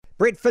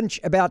Brett Finch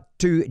about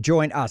to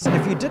join us. And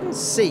if you didn't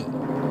see,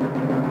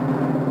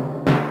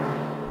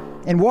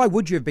 and why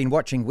would you have been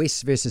watching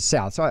West versus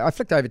South? So I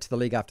flicked over to the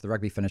league after the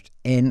rugby finished,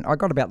 and I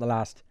got about the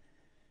last,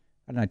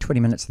 20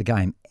 minutes of the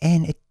game,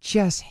 and it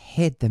just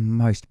had the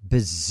most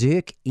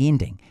berserk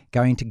ending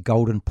going to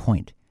Golden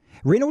Point.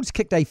 Reynolds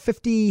kicked a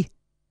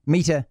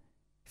 50-metre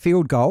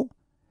field goal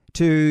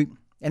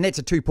and that's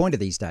a 2-pointer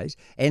these days,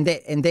 and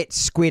that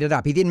squared it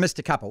up. He then missed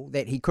a couple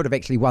that he could have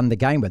actually won the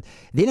game with.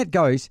 Then it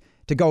goes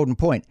to Golden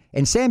Point,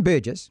 and Tom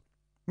Burgess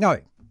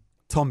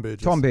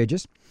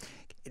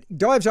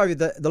dives over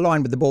the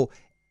line with the ball,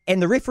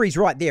 and the referee's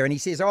right there, and he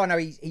says, oh no,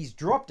 he's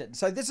dropped it.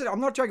 So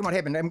I'm not joking what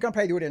happened. I'm going to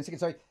play the audio in a second.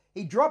 So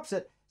he drops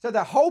it, so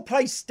the whole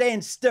place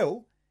stands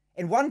still,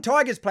 and one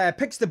Tigers player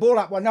picks the ball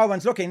up while no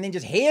one's looking, and then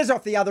just hairs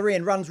off the other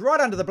end, runs right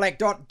under the black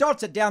dot,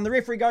 dots it down. The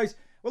referee goes,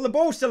 well, the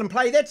ball's still in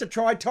play. That's a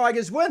try.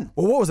 Tigers win.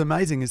 Well, what was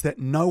amazing is that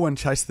no one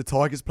chased the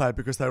Tigers player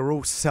because they were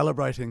all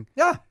celebrating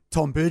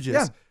Tom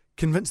Burgess,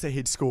 convinced that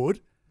he'd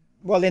scored.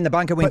 Well, then the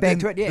bunker went back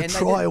to it. Yeah, the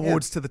try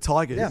awards to the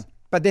Tigers. Yeah.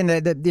 But then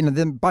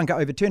the bunker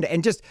overturned it.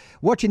 And just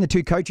watching the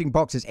two coaching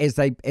boxes as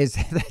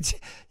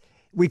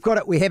we've got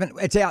it, we haven't,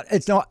 it's out,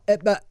 it's not. They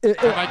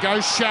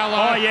go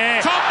shallow. Oh,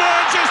 yeah. Tom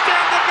Burgess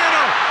down the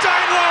middle.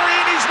 Dane Laurie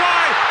in his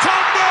way.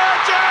 Tom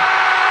Burgess!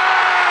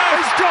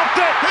 He's dropped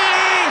it. He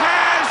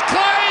has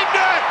claimed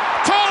it.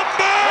 Tom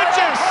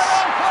Burgess.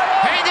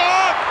 Hang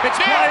on. It's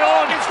play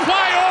on. It's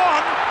play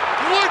on.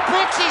 Luke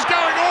Brooks is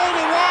going all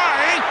the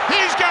way.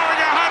 He's going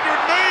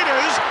 100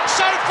 metres.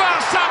 So far,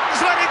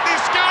 Sutton's letting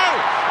this go.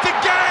 The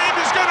game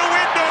is going to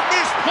end on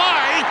this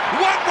play,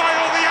 one way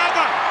or the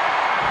other.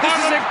 This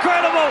is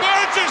incredible.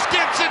 Burgess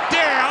gets it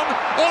down,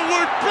 or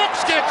Luke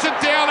Brooks gets it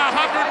down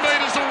 100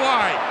 metres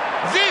away.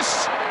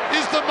 This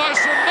is the most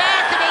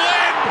remarkable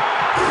end.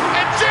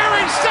 And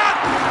Jerry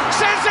Sutton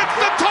says it's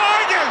the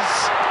Tigers.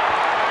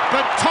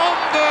 But Tom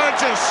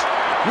Burgess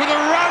with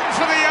a run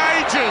for the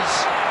ages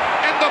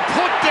and the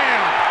put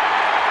down.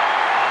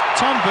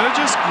 Tom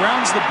Burgess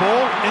grounds the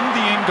ball in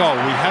the end goal.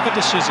 We have a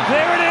decision.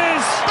 There it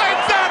is.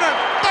 They've done it.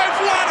 They've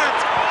won it.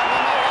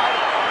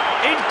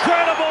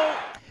 Incredible.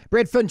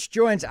 Brett Finch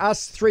joins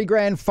us. 3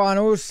 grand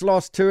finals,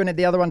 lost 2 and had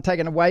the other one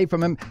taken away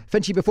from him.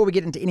 Finchy, before we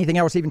get into anything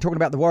else, even talking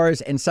about the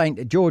Warriors and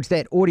St. George,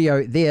 that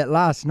audio there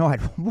last night,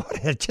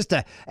 just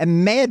a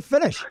mad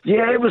finish.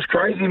 Yeah, it was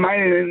crazy,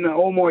 mate. In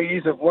all my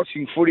years of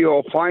watching footy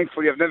or playing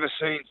footy, I've never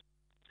seen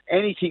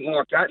anything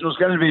like that. It was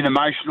going to be an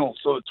emotional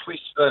sort of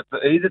twist for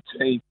either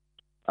team.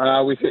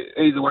 With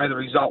either way the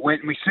result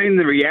went. And we've seen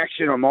the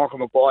reaction on Michael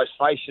Maguire's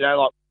face,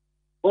 like,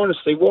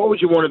 honestly, why would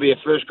you want to be a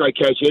first-grade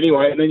coach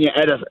anyway? And then you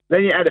add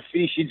a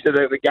finish into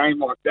the game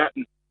like that.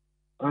 And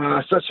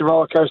such a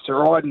rollercoaster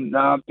ride. And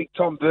big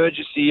Tom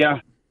Burgess, he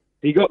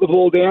got the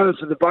ball down, and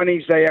for the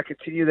Bunnies, they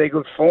continue their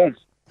good form.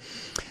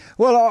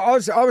 Well, I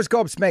was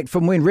gobsmacked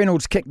from when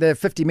Reynolds kicked the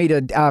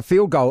 50-metre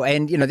field goal,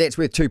 and, that's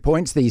worth 2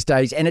 points these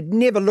days, and it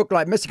never looked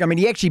like missing. I mean,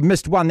 he actually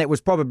missed one that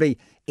was probably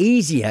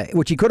easier,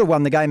 which he could have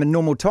won the game in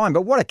normal time,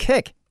 but what a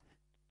kick.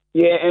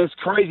 Yeah, and it's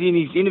crazy in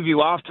his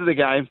interview after the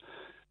game,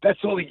 that's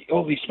all he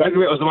spoke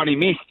about was the one he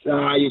missed. He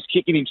was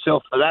kicking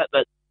himself for that,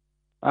 but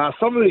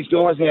some of these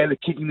guys now, they're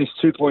kicking this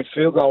 2-point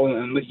field goal,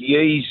 and with the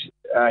ease,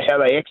 how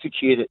they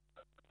execute it,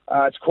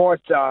 it's quite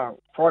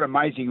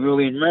amazing,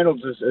 really. And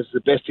Reynolds is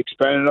the best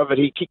exponent of it.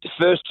 He kicked the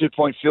first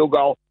 2-point field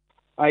goal.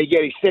 He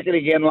got his second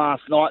again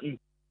last night, and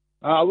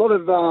a lot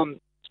of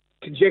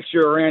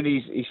conjecture around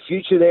his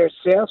future there at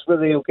South,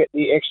 whether he'll get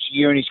the extra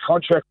year in his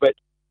contract. But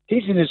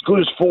he's in as good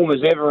as form as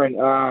ever,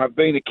 and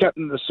being the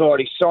captain of the side,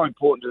 he's so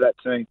important to that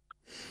team.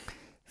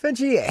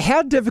 Finchy,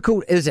 how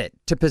difficult is it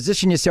to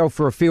position yourself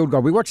for a field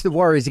goal? We watched the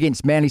Warriors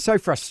against Manly. So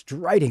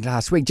frustrating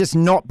last week, just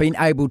not being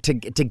able to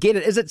get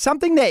it. Is it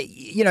something that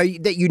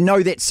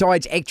that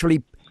sides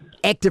actually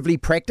actively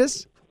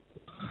practice?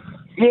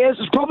 Yes,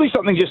 it's probably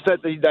something just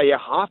that the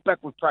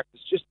halfback would practice.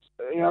 Just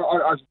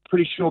I'm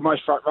pretty sure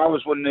most front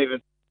rowers wouldn't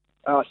even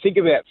think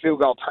about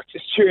field goal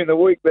practice during the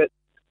week. But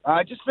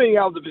just being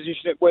able to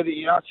position it, whether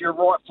if you're a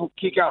right foot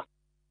kicker,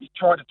 you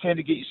try to tend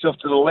to get yourself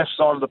to the left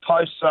side of the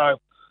post. So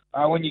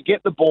when you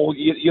get the ball,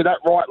 you're that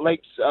right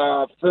leg's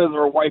further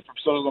away from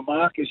sort of the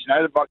markers. They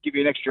might give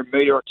you an extra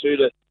metre or two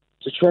to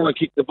try and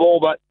kick the ball.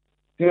 But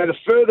the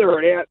further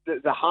it out,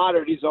 the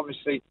harder it is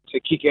obviously to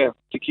kick a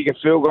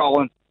field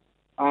goal, and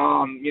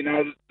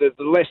the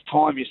less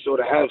time you sort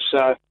of have.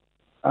 So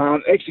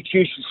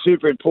execution is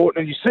super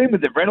important. And you see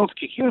with the Reynolds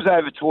kick, he was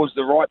over towards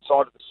the right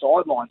side of the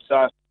sideline.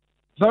 So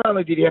not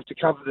only did he have to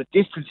cover the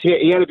distance,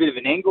 he had a bit of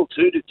an angle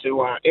too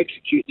to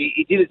execute.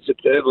 He did it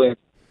superbly.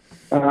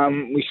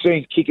 We've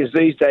seen kickers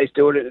these days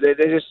do it.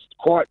 They're just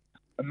quite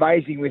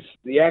amazing with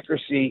the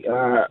accuracy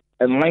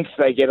and length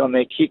they get on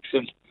their kicks.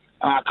 And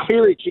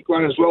Cleary kicked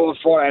one as well on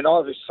Friday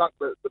night, who sunk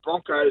the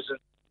Broncos. And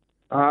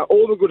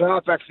all the good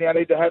halfbacks now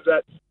need to have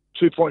that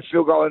 2-point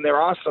field goal in their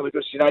arsenal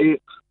because,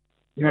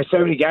 so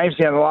many games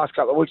now in the last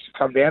couple of weeks have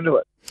come down to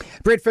it.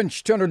 Brett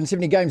Finch,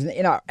 270 games in the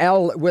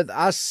NRL with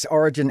us,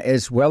 Origin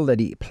as well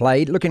that he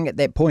played. Looking at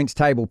that points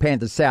table,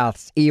 Panthers,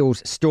 Souths,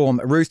 Eels, Storm,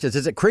 Roosters.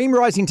 Is it cream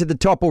rising to the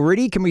top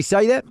already? Can we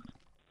say that?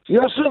 Yeah,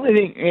 I certainly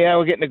think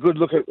we're getting a good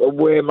look at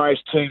where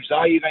most teams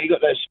are. You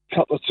got those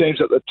couple of teams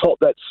at the top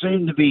that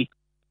seem to be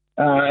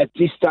at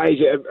this stage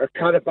a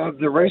cut above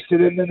the rest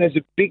of them. Then there's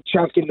a big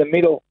chunk in the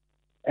middle,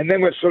 and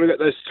then we've sort of got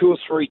those 2 or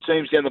 3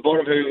 teams down the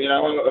bottom who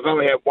have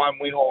only had one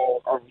win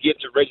or yet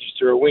to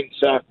register a win.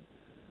 So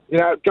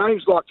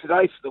games like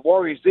today for the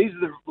Warriors, these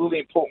are the really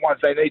important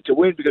ones they need to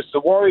win, because the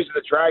Warriors and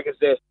the Dragons,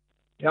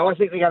 I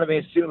think they're going to be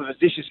in similar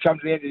positions come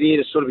to the end of the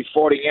year to sort of be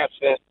fighting out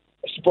for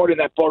a spot in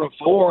that bottom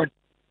 4. And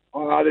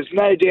there's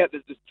no doubt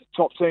that the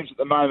top teams at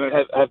the moment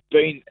have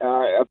been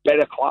a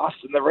better class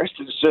than the rest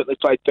and have certainly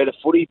played better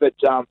footy. But,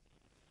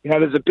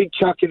 there's a big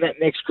chunk in that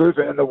next group,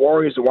 and the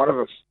Warriors are one of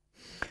them.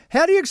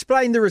 How do you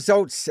explain the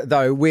results,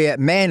 though, where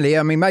Manly,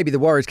 I mean, maybe the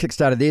Warriors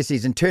kickstarted their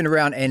season, turned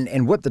around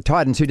and whipped the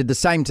Titans, who did the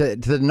same to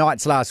the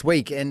Knights last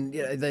week, and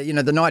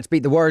the Knights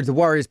beat the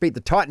Warriors beat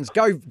the Titans.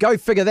 Go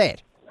figure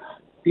that.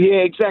 Yeah,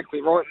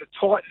 exactly right. And the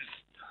Titans,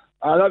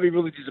 they'll be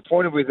really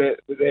disappointed with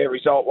their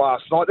result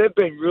last night. They've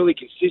been really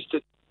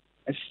consistent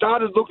and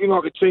started looking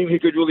like a team who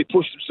could really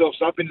push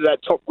themselves up into that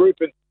top group,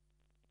 and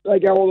they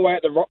go all the way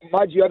out the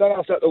Mudgee. I don't know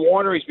if it's at the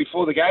wineries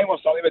before the game or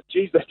something, but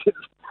geez,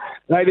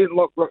 they didn't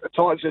look like the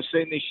Titans have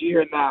seen this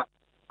year. And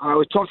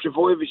with Tom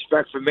Trbojevic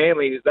back for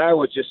Manly, they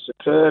were just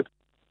superb.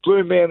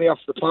 Blew Manly off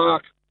the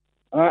park.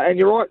 And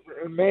you're right,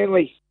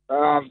 Manly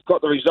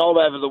got the result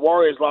over the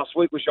Warriors last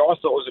week, which I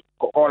thought was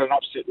quite an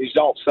upset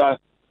result. So,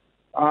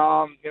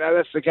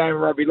 that's the game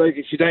of rugby league.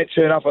 If you don't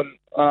turn up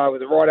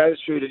with the right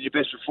attitude and your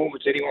best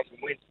performance, anyone can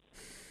win.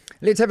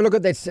 Let's have a look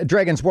at that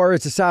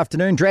Dragons-Warriors this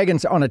afternoon.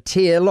 Dragons on a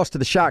tear, lost to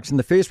the Sharks in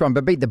the first one,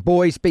 but beat the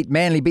Boys, beat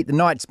Manly, beat the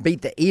Knights,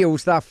 beat the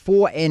Eels. They're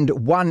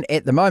 4-1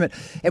 at the moment.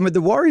 And with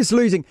the Warriors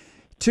losing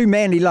to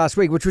Manly last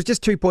week, which was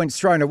just 2 points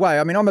thrown away,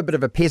 I mean, I'm a bit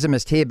of a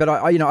pessimist here, but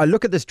I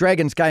look at this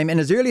Dragons game, and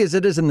as early as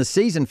it is in the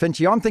season,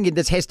 Finchy, I'm thinking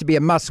this has to be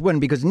a must-win,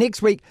 because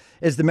next week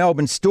is the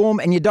Melbourne Storm,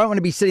 and you don't want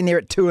to be sitting there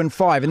at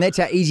 2-5, and that's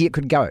how easy it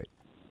could go.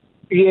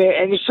 Yeah,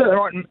 and you're certainly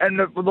right. And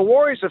the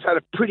Warriors have had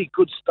a pretty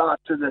good start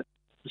to the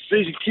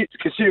season,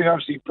 considering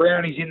obviously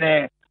Brownie's in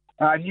there,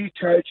 new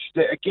coach.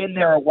 Again,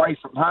 they're away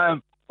from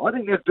home. I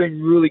think they've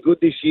been really good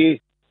this year.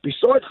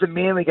 Besides the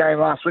Manly game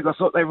last week, I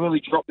thought they really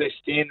dropped their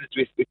standards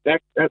with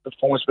that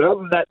performance. But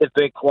other than that, they've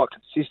been quite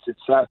consistent.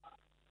 So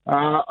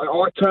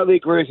I totally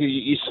agree with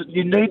you.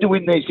 You need to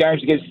win these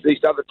games against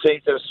these other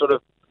teams that are sort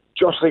of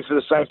jostling for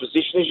the same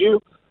position as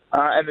you.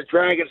 And the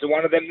Dragons are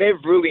one of them. They've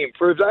really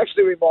improved. They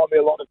actually remind me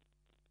a lot of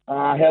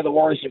how the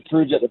Warriors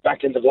improved at the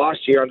back end of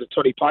last year under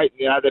Toddy Payton.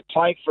 They're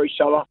playing for each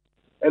other.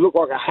 They look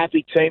like a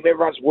happy team.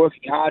 Everyone's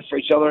working hard for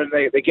each other, and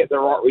they get the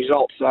right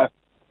results. So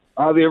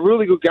it'll be a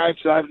really good game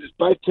today.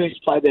 Both teams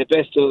play their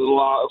best.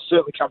 It'll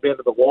certainly come down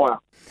to the wire.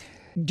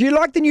 Do you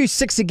like the new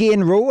 6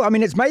 again rule? I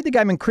mean, it's made the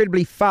game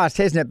incredibly fast,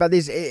 hasn't it? But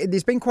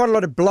there's been quite a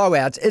lot of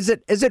blowouts. Is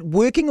it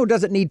working, or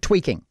does it need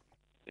tweaking?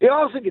 Yeah,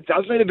 I think it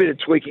does need a bit of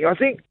tweaking. I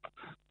think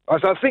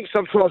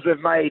sometimes they've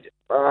made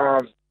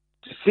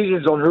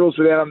decisions on rules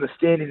without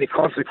understanding the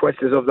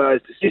consequences of those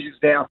decisions.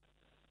 Now,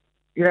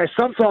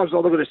 sometimes I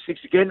look at a 6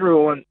 again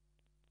rule, and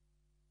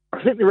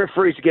I think the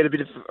referees get a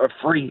bit of a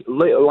free,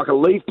 like a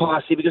leave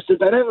pass here, because they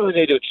don't really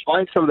need to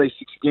explain some of these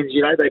 6 agains.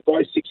 They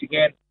blow 6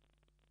 again,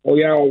 or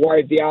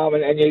wave the arm,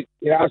 and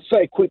it's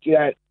so quick you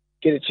don't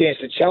get a chance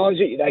to challenge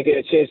it. You don't get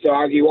a chance to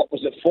argue what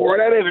was it for.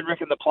 I don't even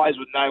reckon the players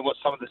would know what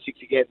some of the 6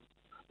 again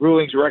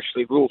rulings were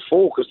actually ruled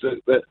for, because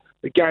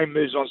the game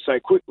moves on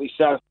so quickly.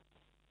 So.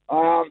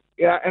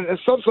 And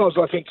sometimes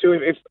I think too,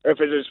 if a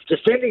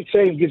defending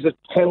team gives a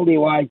penalty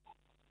away,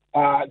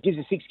 gives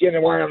a 6 again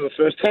away on the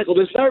first tackle,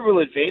 there's no real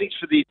advantage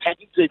for the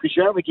attacking team, because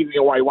you're only giving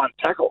away 1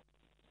 tackle.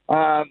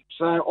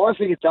 So I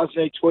think it does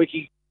need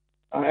tweaking.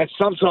 And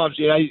sometimes,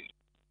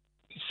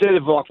 instead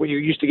of like when you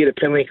used to get a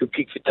penalty and could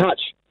kick for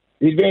touch,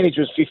 the advantage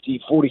was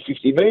 40,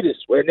 50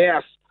 metres, where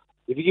now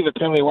if you give a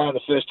penalty away on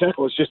the first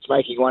tackle, it's just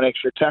making 1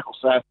 extra tackle.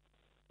 So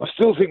I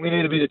still think we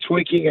need a bit of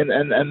tweaking,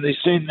 and they've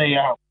seen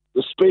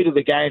the speed of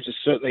the games has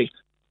certainly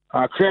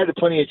created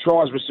plenty of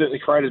tries, but certainly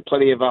created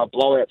plenty of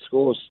blowout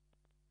scores.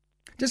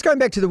 Just going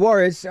back to the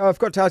Warriors, I've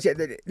got to ask you,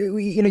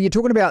 you're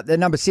talking about the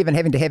number 7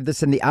 having to have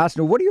this in the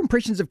arsenal. What are your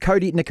impressions of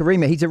Kodi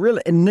Nikorima? He's a real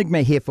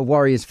enigma here for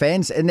Warriors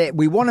fans, and that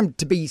we want him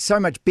to be so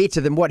much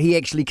better than what he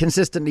actually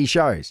consistently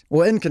shows,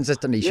 or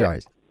inconsistently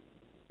shows.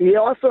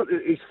 Yeah, I thought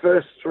his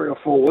first 3 or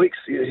 4 weeks,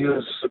 he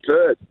was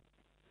superb.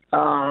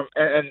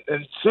 And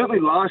certainly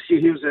last year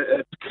he was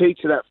a key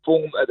to that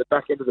form at the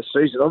back end of the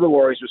season. Other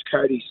Warriors was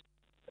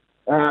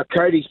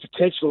Kodi's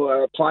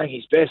potential playing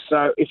his best.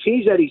 So if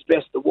he's at his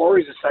best, the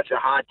Warriors are such a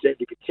hard team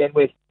to contend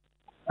with.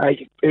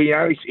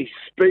 His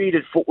speed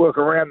and footwork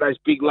around those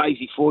big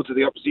lazy forwards of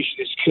the opposition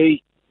is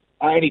key.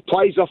 And he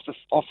plays off the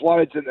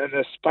offloads and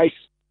the space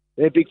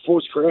their big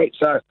forwards create.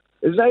 So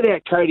there's no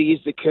doubt Kodi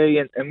is the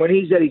key. And when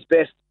he's at his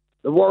best,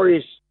 the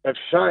Warriors have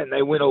shown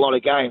they win a lot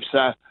of games.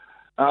 So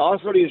I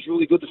thought he was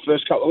really good the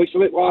first couple of weeks. I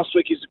think last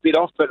week he was a bit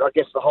off, but I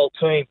guess the whole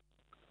team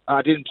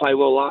didn't play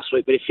well last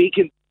week. But if he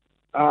can,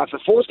 if the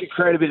forwards can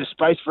create a bit of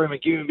space for him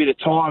and give him a bit of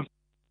time,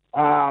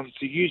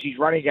 to use his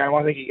running game,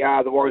 I think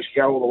the Warriors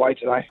can go all the way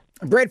today.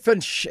 Brett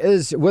Finch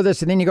is with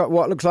us, and then you got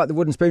what looks like the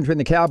wooden spoon between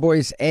the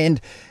Cowboys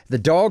and the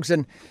Dogs.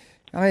 And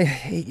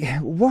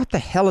what the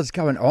hell is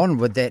going on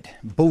with that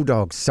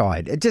Bulldogs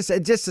side? It just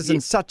is in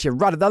such a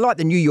rut. They're like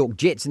the New York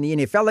Jets in the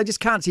NFL. They just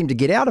can't seem to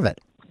get out of it.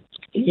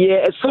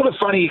 Yeah, it's sort of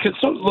funny. You can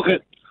sort of look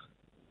at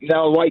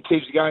the way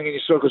teams are going, and you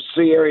sort of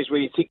see areas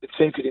where you think the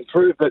team could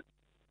improve. But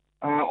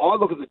I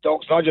look at the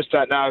Dogs, and I just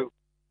don't know.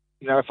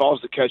 If I was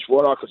the coach,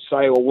 what I could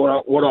say or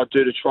what I'd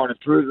do to try and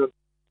improve them.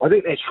 I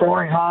think they're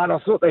trying hard. I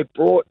thought they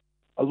brought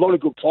a lot of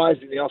good players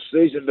in the off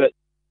season, but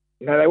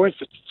they went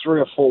for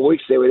 3 or 4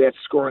 weeks there without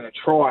scoring a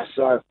try.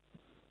 So,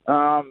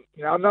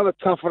 another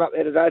tough one up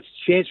there today. It's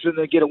a chance for them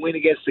to get a win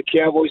against the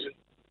Cowboys, and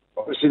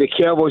obviously the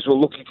Cowboys were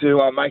looking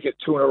to make it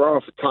 2 in a row.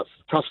 It's a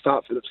tough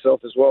start for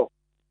themselves as well.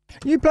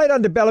 You played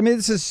under Bellamy.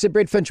 This is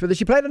Brett Finch with us.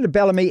 You played under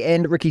Bellamy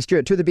and Ricky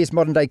Stewart, two of the best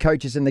modern-day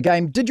coaches in the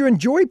game. Did you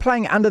enjoy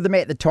playing under them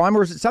at the time,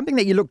 or is it something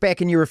that you look back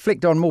and you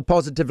reflect on more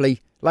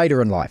positively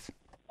later in life?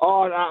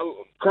 Oh,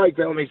 no, Craig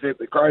Bellamy's the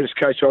greatest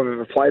coach I've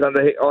ever played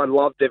under. I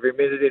loved every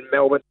minute in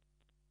Melbourne.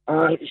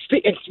 And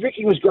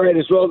Ricky was great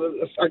as well.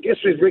 I guess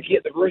with Ricky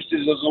at the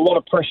Roosters, there was a lot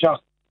of pressure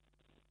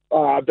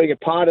being a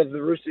part of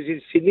the Roosters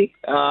in Sydney.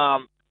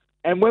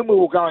 And when we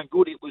were going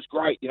good, it was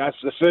great. For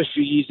the first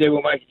few years there, we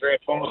were making grand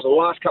finals. The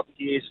last couple of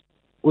years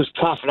was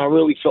tough, and I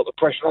really felt the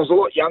pressure. I was a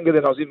lot younger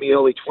than I was in my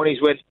early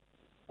 20s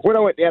when I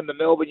went down to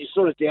Melbourne. You're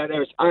sort of down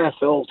there. It's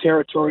AFL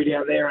territory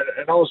down there, and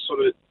I was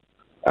sort of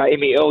in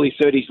my early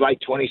 30s,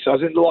 late 20s, so I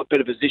was in a lot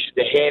better position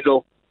to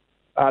handle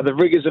the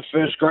rigours of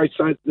first grade.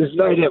 So there's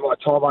no doubt my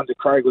time under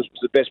Craig was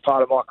the best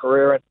part of my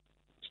career, and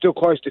still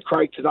close to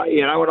Craig today.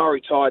 When I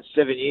retired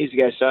 7 years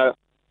ago, so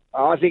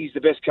I think he's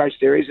the best coach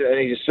there is, and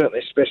he's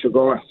certainly a special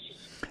guy.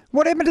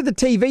 What happened to the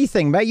TV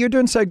thing, mate? You're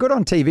doing so good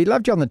on TV.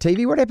 Loved you on the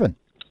TV. What happened?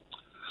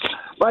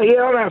 Mate,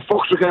 I know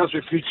Fox were going through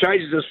a few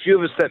changes. There's a few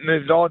of us that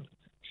moved on.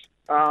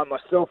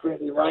 Myself,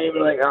 Andy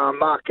Raymond,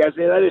 Mark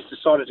Gasnier, they just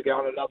decided to go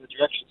in another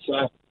direction.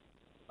 So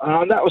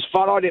that was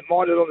fun. I didn't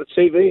mind it on the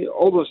TV.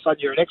 All of a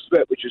sudden, you're an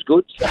expert, which is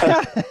good. So,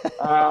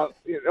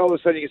 all of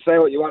a sudden, you can say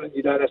what you want and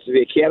you don't have to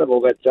be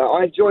accountable. But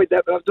I enjoyed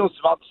that. But I'm doing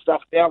some other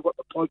stuff now. I've got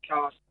the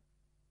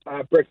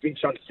podcast, Brett Finch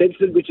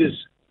Uncensored, which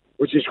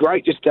is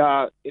great. Just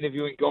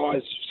interviewing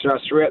guys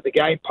throughout the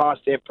game,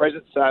 past and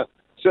present. So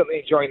certainly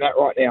enjoying that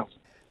right now.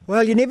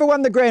 Well, you never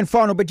won the grand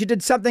final, but you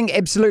did something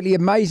absolutely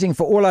amazing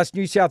for all us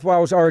New South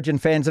Wales Origin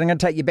fans. And I'm going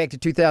to take you back to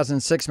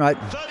 2006, mate.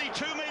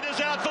 32 metres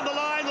out from the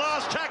line,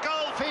 last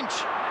tackle. Finch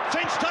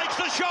takes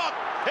the shot.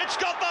 It's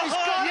got the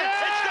height.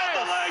 It's got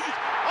the length.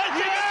 I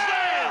think it's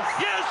there.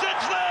 Yes,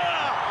 it's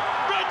there.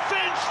 Brett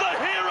Finch, the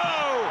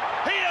hero.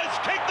 He has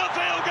kicked the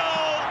field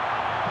goal.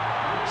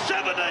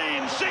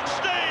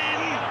 17-16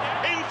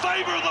 in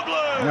favour of the Blues.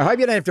 I hope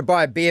you don't have to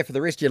buy a beer for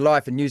the rest of your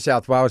life in New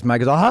South Wales, mate,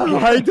 because I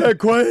hate the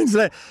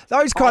Queensland.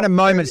 Those kind of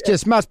moments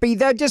just must be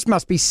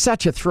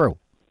such a thrill.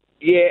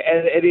 Yeah,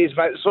 and it is,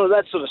 mate.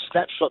 That sort of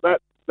snapshot,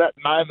 that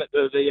moment,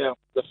 the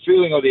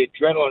feeling of the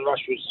adrenaline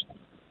rush was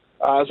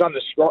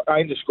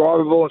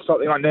indescribable, and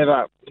something I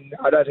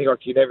don't think I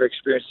could ever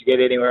experience to get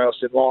anywhere else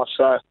in life.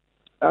 So,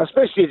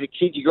 especially as a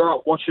kid, you grow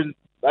up watching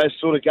those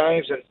sort of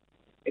games, and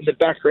in the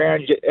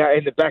background,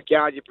 in the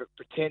backyard, you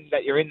pretend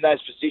that you're in those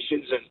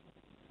positions, and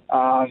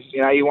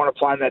you want to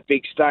play on that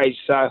big stage.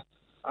 So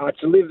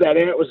to live that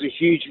out was a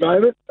huge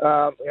moment.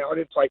 I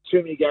didn't play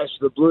too many games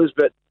for the Blues,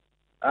 but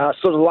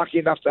sort of lucky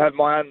enough to have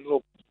my own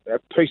little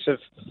piece of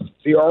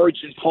the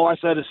origin pie,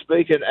 so to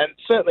speak. And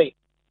certainly,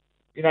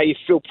 you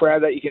feel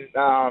proud that you can,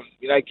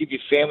 give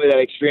your family that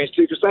experience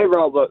too, because they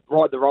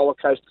ride the roller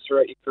coaster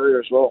throughout your career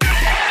as well.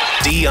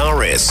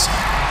 DRS.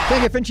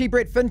 Thank you, Finchy.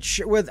 Brett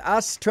Finch with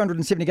us.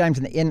 270 games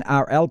in the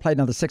NRL. Played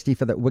another 60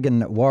 for the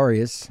Wigan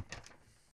Warriors.